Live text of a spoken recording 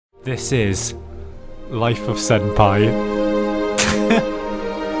This is Life of Senpai.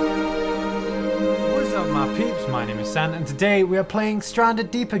 What's up, my peeps? My name is Sen, and today we are playing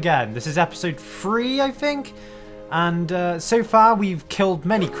Stranded Deep again. This is episode 3, I think. And so far, we've killed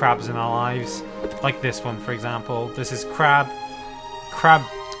many crabs in our lives. Like this one, for example. This is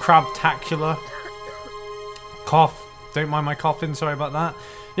crab-tacular. Cough. Don't mind my coughing, sorry about that.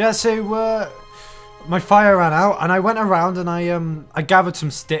 Yeah, so, my fire ran out, and I went around and I gathered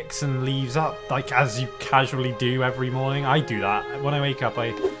some sticks and leaves up, like as you casually do every morning. I do that. When I wake up,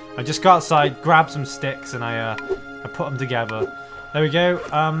 I just go outside, grab some sticks, and I put them together. There we go.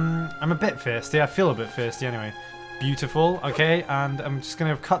 I'm a bit thirsty. I feel a bit thirsty anyway. Beautiful. Okay, and I'm just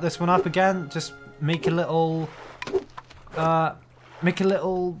gonna cut this one up again. Just make a little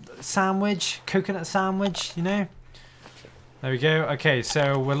sandwich, coconut sandwich, you know. There we go. Okay,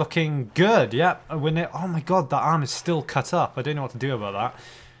 so we're looking good. Yep. Oh my god, that arm is still cut up. I don't know what to do about that.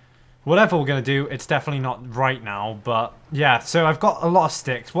 Whatever we're gonna do, it's definitely not right now. But yeah, so I've got a lot of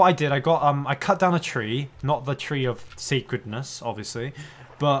sticks. What I did, I cut down a tree, not the tree of sacredness, obviously,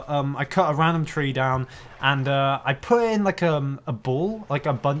 but I cut a random tree down, and I put it in like a ball, like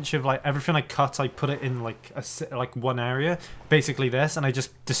a bunch of like everything I cut. I put it in like one area, basically this, and I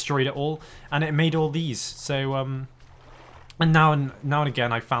just destroyed it all, and it made all these. So and now and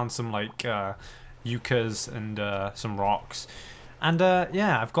again, I found some like yuccas and some rocks, and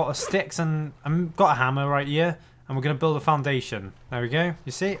yeah, I've got sticks and I've got a hammer right here, and we're gonna build a foundation. There we go.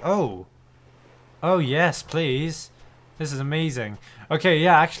 You see? Oh yes, please. This is amazing. Okay,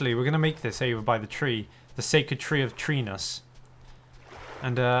 yeah, actually, we're gonna make this over by the tree, the sacred tree of treeness,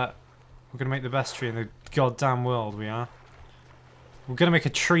 and we're gonna make the best tree in the goddamn world. We are. We're gonna make a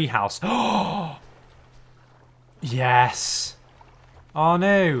tree house. Oh. Yes. Oh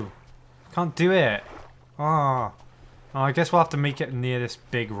no. Can't do it. Oh. I guess we'll have to make it near this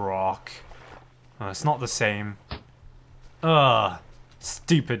big rock. Oh, it's not the same. Ugh.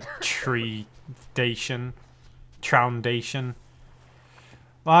 Stupid tree station. Troundation.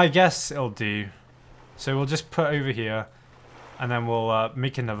 Well, I guess it'll do. So we'll just put over here, and then we'll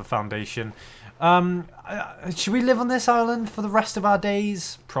make another foundation. Should we live on this island for the rest of our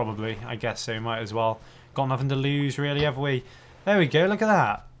days? Probably. I guess so. Might as well. Got nothing to lose, really, have we? There we go, look at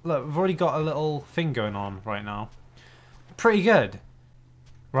that. Look, we've already got a little thing going on right now. Pretty good.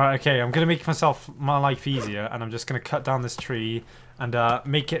 Right, okay, I'm going to make my life easier, and I'm just going to cut down this tree and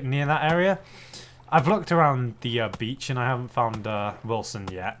make it near that area. I've looked around the beach, and I haven't found Wilson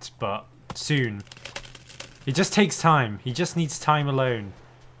yet, but soon. It just takes time. He just needs time alone.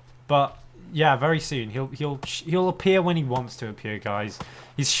 But, yeah, very soon. He'll appear when he wants to appear, guys.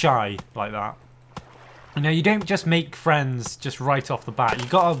 He's shy like that. You know, you don't just make friends just right off the bat. You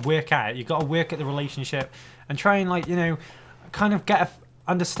gotta work at it. You gotta work at the relationship and try and, like, you know, kind of get a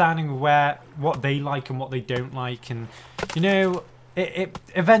understanding of what they like and what they don't like, and you know, it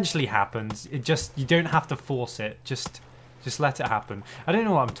eventually happens. It just, you don't have to force it. Just let it happen. I don't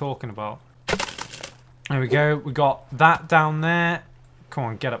know what I'm talking about. There we go. We got that down there. Come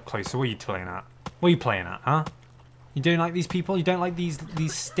on, get up closer. What are you playing at? What are you playing at, huh? You don't like these people? You don't like these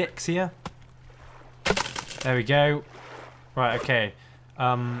sticks here? There we go. Right, okay.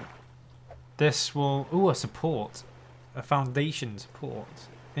 This will... Ooh, a support. A foundation support.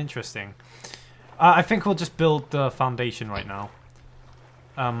 Interesting. I think we'll just build the foundation right now.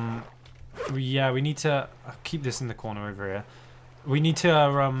 Yeah, we need to... I'll keep this in the corner over here. We need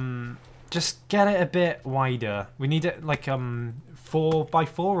to just get it a bit wider. We need it like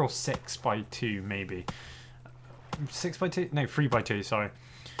 4x4 or 6x2 maybe. 6x2? No, 3x2, sorry.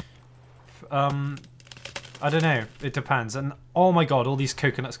 I don't know. It depends. And oh my god, all these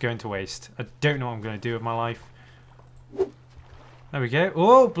coconuts going to waste. I don't know what I'm going to do with my life. There we go.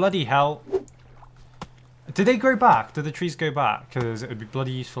 Oh, bloody hell. Did they grow back? Did the trees go back? Because it would be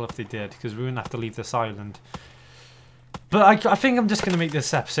bloody useful if they did, because we wouldn't have to leave this island. But I think I'm just going to make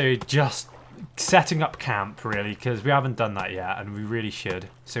this episode just setting up camp, really, because we haven't done that yet, and we really should.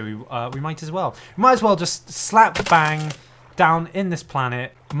 So we might as well. We might as well just slap bang down in this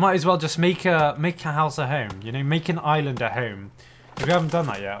planet. Might as well just make a house a home, you know, make an island a home. If we haven't done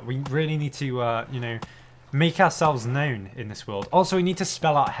that yet, we really need to you know, make ourselves known in this world. Also, we need to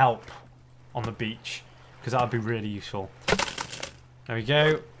spell out help on the beach, because that would be really useful. There we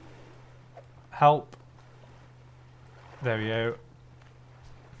go. Help. There we go.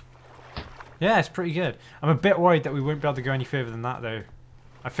 Yeah, it's pretty good. I'm a bit worried that we won't be able to go any further than that, though.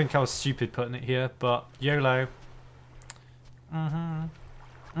 I think I was stupid putting it here, but YOLO.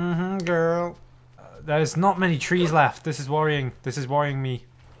 Girl. There's not many trees left. This is worrying. This is worrying me.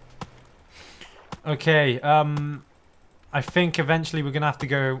 Okay, I think eventually we're gonna have to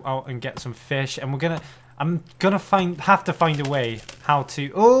go out and get some fish, and I'm gonna have to find a way how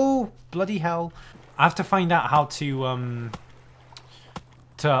to. Oh bloody hell! I have to find out how to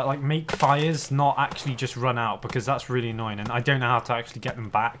like make fires not actually just run out, because that's really annoying, and I don't know how to actually get them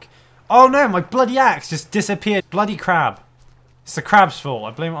back. Oh no, my bloody axe just disappeared. Bloody crab. It's the crab's fault.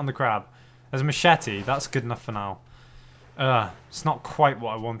 I blame it on the crab. There's a machete. That's good enough for now. It's not quite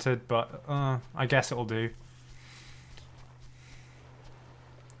what I wanted, but I guess it'll do.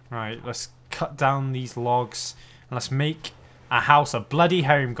 Right, let's cut down these logs and let's make a house a bloody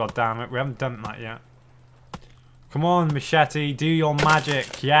home, goddammit. We haven't done that yet. Come on, machete, do your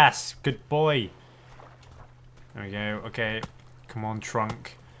magic. Yes, good boy. There we go. Okay, come on,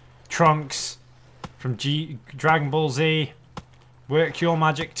 Trunk. Trunks from Dragon Ball Z. Work your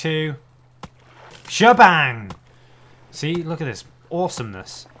magic too. Shabang! See, look at this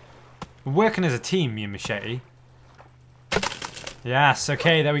awesomeness. We're working as a team, me and Machete. Yes,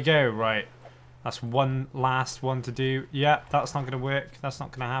 okay, there we go. Right, that's one last one to do. Yep, that's not going to work. That's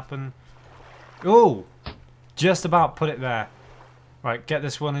not going to happen. Oh, just about put it there. Right, get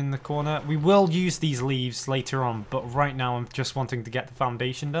this one in the corner. We will use these leaves later on, but right now I'm just wanting to get the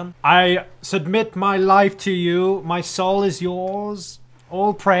foundation done. I submit my life to you. My soul is yours.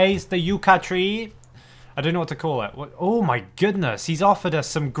 All praise the yucca tree. I don't know what to call it. What? Oh my goodness, he's offered us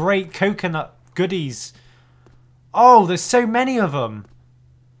some great coconut goodies. Oh, there's so many of them.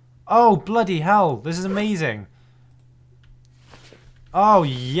 Oh, bloody hell. This is amazing. Oh,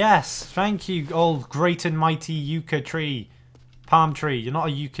 yes. Thank you, old great and mighty yucca tree. Palm tree. You're not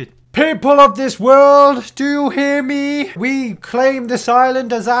a yucca. People of this world, do you hear me? We claim this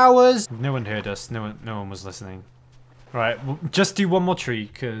island as ours. No one heard us. No one was listening. Right, we'll just do one more tree,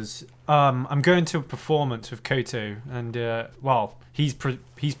 because I'm going to a performance with Koto, and well, he's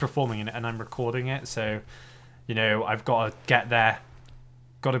performing in it, and I'm recording it, so you know I've got to get there,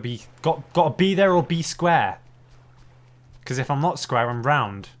 got to be there or be square, because if I'm not square, I'm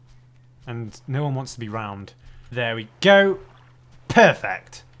round, and no one wants to be round. There we go,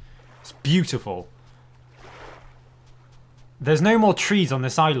 perfect. It's beautiful. There's no more trees on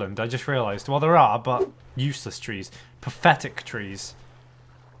this island. I just realised. Well, there are, but useless trees. Pathetic trees.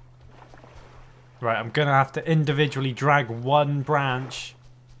 Right, I'm going to have to individually drag one branch.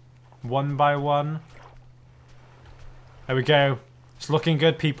 One by one. There we go. It's looking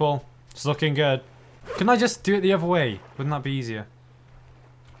good, people. It's looking good. Can I just do it the other way? Wouldn't that be easier?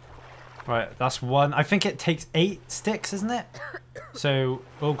 Right, that's one. I think it takes 8 sticks, isn't it? So,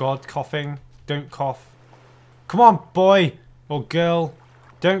 oh god, coughing. Don't cough. Come on, boy or girl.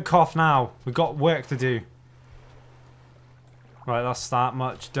 Don't cough now. We've got work to do. Right, that's that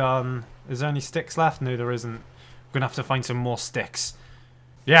much done. Is there any sticks left? No, there isn't. We're gonna have to find some more sticks.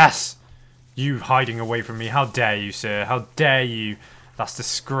 Yes! You hiding away from me. How dare you, sir? How dare you? That's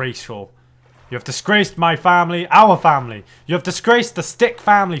disgraceful. You have disgraced my family, our family. You have disgraced the stick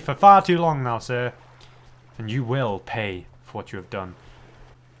family for far too long now, sir. And you will pay for what you have done.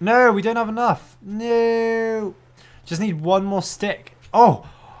 No, we don't have enough. No. Just need one more stick. Oh!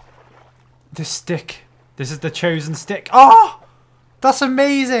 This stick. This is the chosen stick. Oh! That's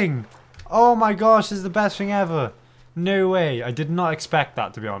amazing! Oh my gosh, this is the best thing ever. No way. I did not expect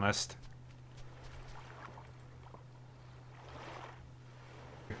that, to be honest.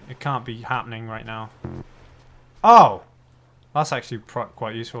 It can't be happening right now. Oh! That's actually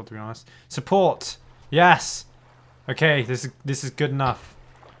quite useful, to be honest. Support! Yes! Okay, this is good enough.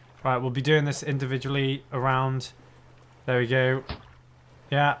 Right, we'll be doing this individually around. There we go.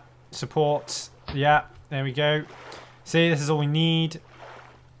 Yeah. Support. Yeah. There we go. See, this is all we need.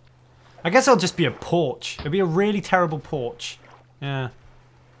 I guess it'll just be a porch. It'll be a really terrible porch. Yeah.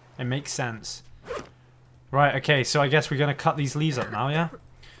 It makes sense. Right, okay, so I guess we're going to cut these leaves up now, yeah?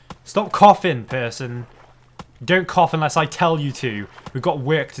 Stop coughing, person. Don't cough unless I tell you to. We've got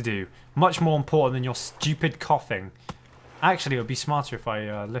work to do. Much more important than your stupid coughing. Actually, it would be smarter if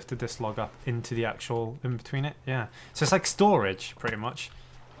I lifted this log up into the actual, in between it. Yeah. So it's like storage, pretty much.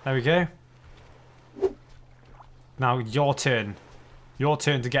 There we go. Now, your turn. Your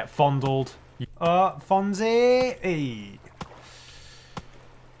turn to get fondled. Fonzie? Hey.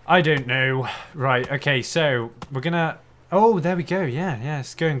 I don't know. Right, okay, so we're gonna... Oh, there we go. Yeah,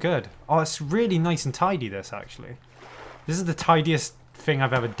 it's going good. Oh, it's really nice and tidy, this, actually. This is the tidiest thing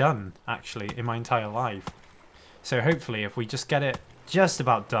I've ever done, actually, in my entire life. So hopefully, if we just get it just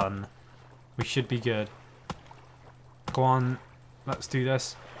about done, we should be good. Go on. Let's do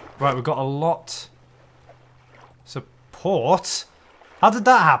this. Right, we've got a lot... Support? How did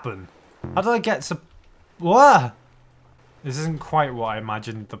that happen? How did I get what? This isn't quite what I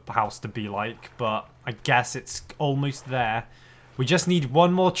imagined the house to be like, but I guess it's almost there. We just need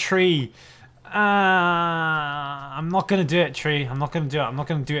one more tree. I'm not going to do it, tree. I'm not going to do it. I'm not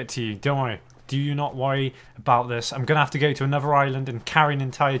going to do it to you. Don't worry. Do you not worry about this. I'm going to have to go to another island and carry an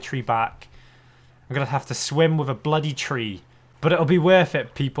entire tree back. I'm going to have to swim with a bloody tree. But it'll be worth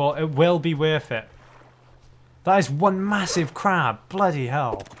it, people. It will be worth it. That is one massive crab. Bloody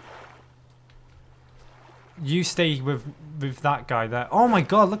hell. You stay with that guy there. Oh my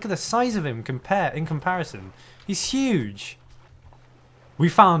god, look at the size of him in comparison. He's huge. We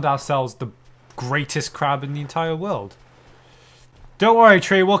found ourselves the greatest crab in the entire world. Don't worry,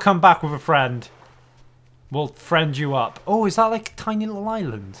 tree. We'll come back with a friend. We'll friend you up. Oh, is that like a tiny little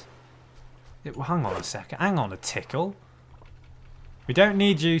island? Hang on a second. Hang on a tickle. We don't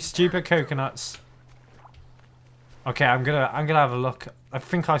need you, stupid coconuts. Okay, I'm gonna have a look. I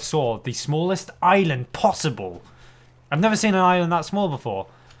think I saw the smallest island possible. I've never seen an island that small before.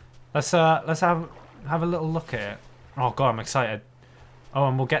 Let's have a little look at it. Oh god, I'm excited. Oh,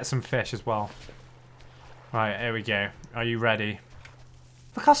 and we'll get some fish as well. Right, here we go. Are you ready?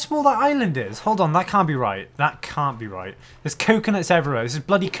 Look how small that island is. Hold on, that can't be right. That can't be right. There's coconuts everywhere. This is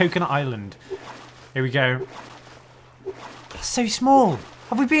bloody Coconut Island. Here we go. That's so small.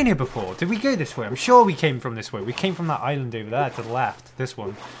 Have we been here before? Did we go this way? I'm sure we came from this way. We came from that island over there to the left. This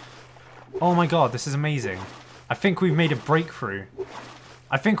one. Oh my god, this is amazing. I think we've made a breakthrough.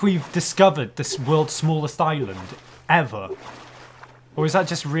 I think we've discovered this world's smallest island ever. Or is that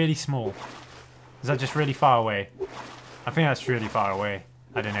just really small? Is that just really far away? I think that's really far away.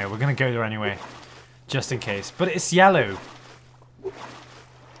 I don't know. We're going to go there anyway. Just in case. But it's yellow.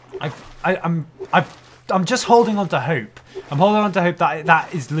 I'm just holding on to hope. I'm holding on to hope that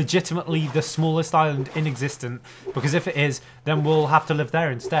that is legitimately the smallest island in existence. Because if it is, then we'll have to live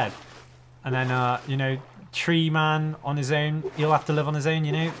there instead. And then, you know, Tree Man on his own. He'll have to live on his own,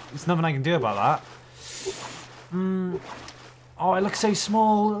 you know. There's nothing I can do about that. Oh, it looks so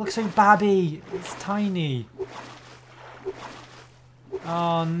small. It looks so babby. It's tiny.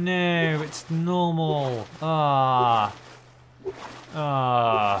 Oh no, it's normal.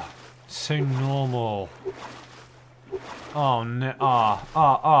 So normal. Oh no,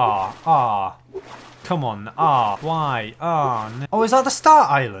 come on, why? Oh no. Oh, is that the start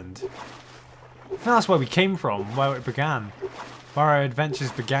island? I think that's where we came from, where it began. Where our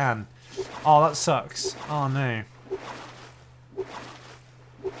adventures began. Oh, that sucks. Oh no.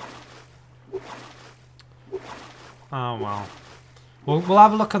 Oh well. We'll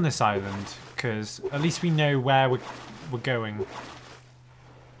have a look on this island, because at least we know where we're going.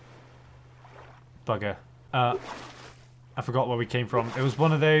 Bugger. I forgot where we came from. It was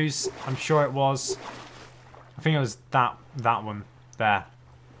one of those. I'm sure it was. I think it was that one there.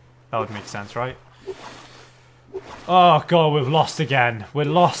 That would make sense, right? Oh god, we've lost again. We're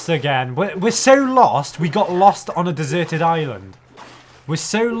lost again. We're so lost. We got lost on a deserted island. We're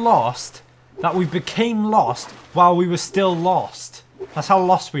so lost that we became lost while we were still lost. That's how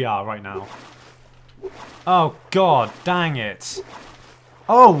lost we are right now. Oh god, dang it.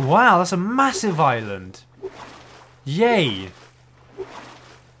 Oh wow, that's a massive island. Yay.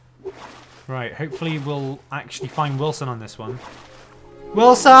 Right, hopefully we'll actually find Wilson on this one.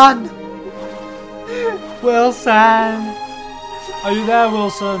 Wilson! Wilson! Are you there,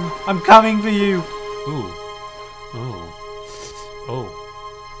 Wilson? I'm coming for you. Ooh. Ooh.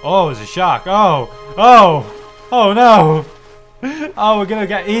 Oh. Oh, there's a shark. Oh. Oh. Oh no. Oh, we're gonna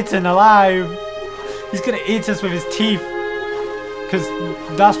get eaten alive. He's gonna eat us with his teeth. Because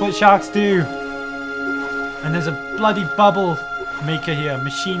that's what sharks do. And there's a bloody bubble maker here.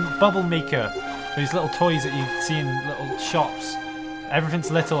 Machine bubble maker. Those little toys that you see in little shops.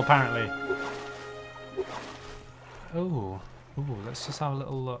 Everything's little apparently. Oh. Ooh, let's just have a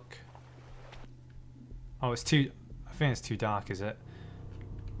little look. Oh, it's too... I think it's too dark, is it?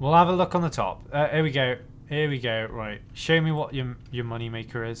 We'll have a look on the top. Here we go. Here we go. Right. Show me what your money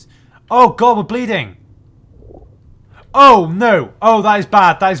maker is. Oh god, we're bleeding! Oh no! Oh, that is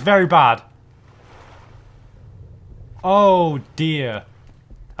bad. That is very bad. Oh dear.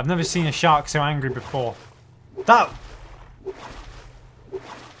 I've never seen a shark so angry before. That...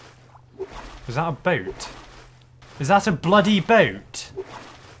 Was that a boat? Is that a bloody boat?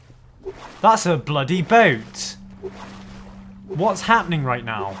 That's a bloody boat. What's happening right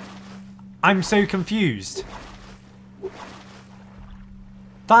now? I'm so confused.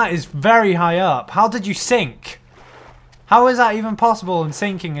 That is very high up. How did you sink? How is that even possible in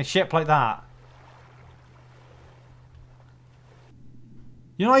sinking a ship like that?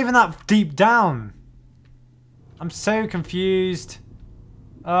 You're not even that deep down. I'm so confused.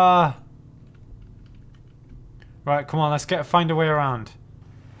 Right, come on, let's find a way around.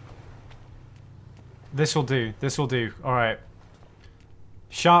 This will do. This will do. Alright.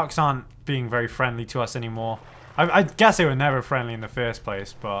 Sharks aren't being very friendly to us anymore. I guess they were never friendly in the first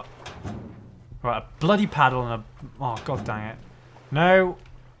place, but... Right, a bloody paddle and a... Oh, god dang it. No.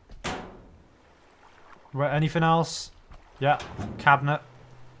 Right, anything else? Yeah, cabinet.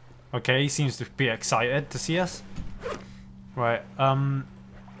 Okay, he seems to be excited to see us. Right,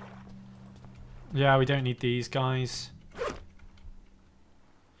 yeah, we don't need these guys.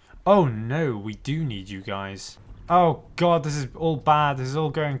 Oh no, we do need you guys. Oh god, this is all bad. This is all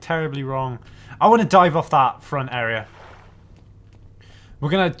going terribly wrong. I want to dive off that front area. We're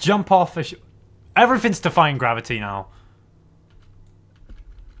gonna jump off. Everything's defying gravity now.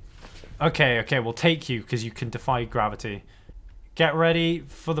 Okay, okay, we'll take you because you can defy gravity. Get ready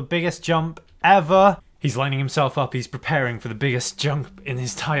for the biggest jump ever. He's lining himself up. He's preparing for the biggest jump in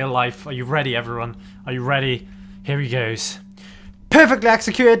his entire life. Are you ready, everyone? Are you ready? Here he goes. Perfectly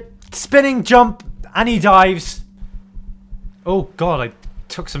executed. Spinning jump. And he dives. Oh, God. I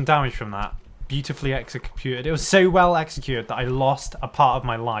took some damage from that. Beautifully executed. It was so well executed that I lost a part of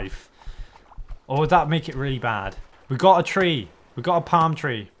my life. Or would that make it really bad? We got a tree. We got a palm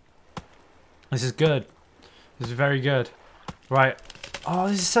tree. This is good. This is very good. Right. Oh,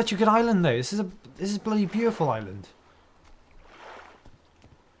 this is such a good island, though. This is a bloody beautiful island.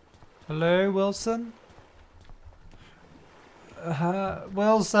 Hello, Wilson?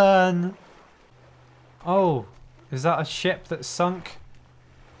 Wilson! Oh, is that a ship that sunk?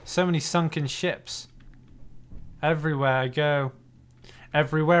 So many sunken ships. Everywhere I go.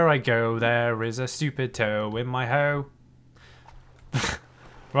 Everywhere I go, there is a stupid toe in my hoe.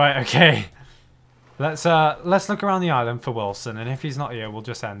 Right, okay. Let's look around the island for Wilson, and if he's not here, we'll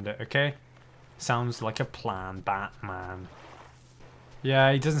just end it, okay? Sounds like a plan, Batman.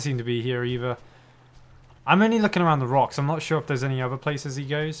 Yeah, he doesn't seem to be here either. I'm only looking around the rocks. I'm not sure if there's any other places he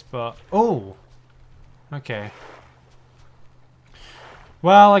goes, but... Oh! Okay.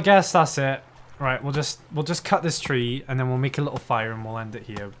 Well, I guess that's it. Right, we'll just cut this tree, and then we'll make a little fire, and we'll end it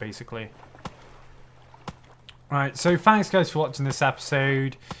here, basically. Right, so thanks guys for watching this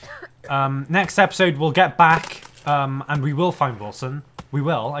episode. Next episode, we'll get back, and we will find Wilson. We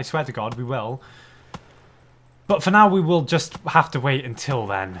will, I swear to God, we will. But for now, we will just have to wait until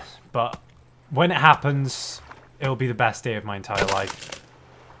then. But when it happens, it'll be the best day of my entire life.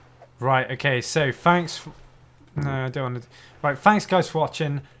 Right, okay, so thanks for... No, I don't want to... Right, thanks guys for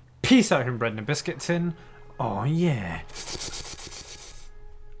watching. Peace out here in Bread and Biscuit Tin. Oh, yeah.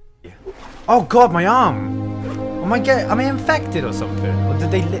 Oh God, my arm! Am I infected or something? Or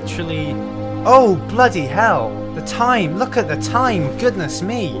did they literally... Oh, bloody hell. The time. Look at the time. Goodness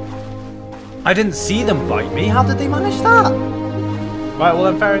me. I didn't see them bite me. How did they manage that? Right, well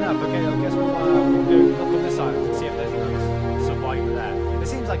then fair enough. Okay, I guess we'll go look on this island and see if there's a survivor there. It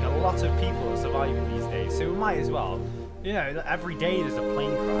seems like a lot of people are surviving these days, so we might as well. You know, every day there's a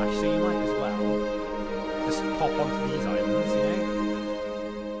plane crash, so you might as well just pop onto these islands.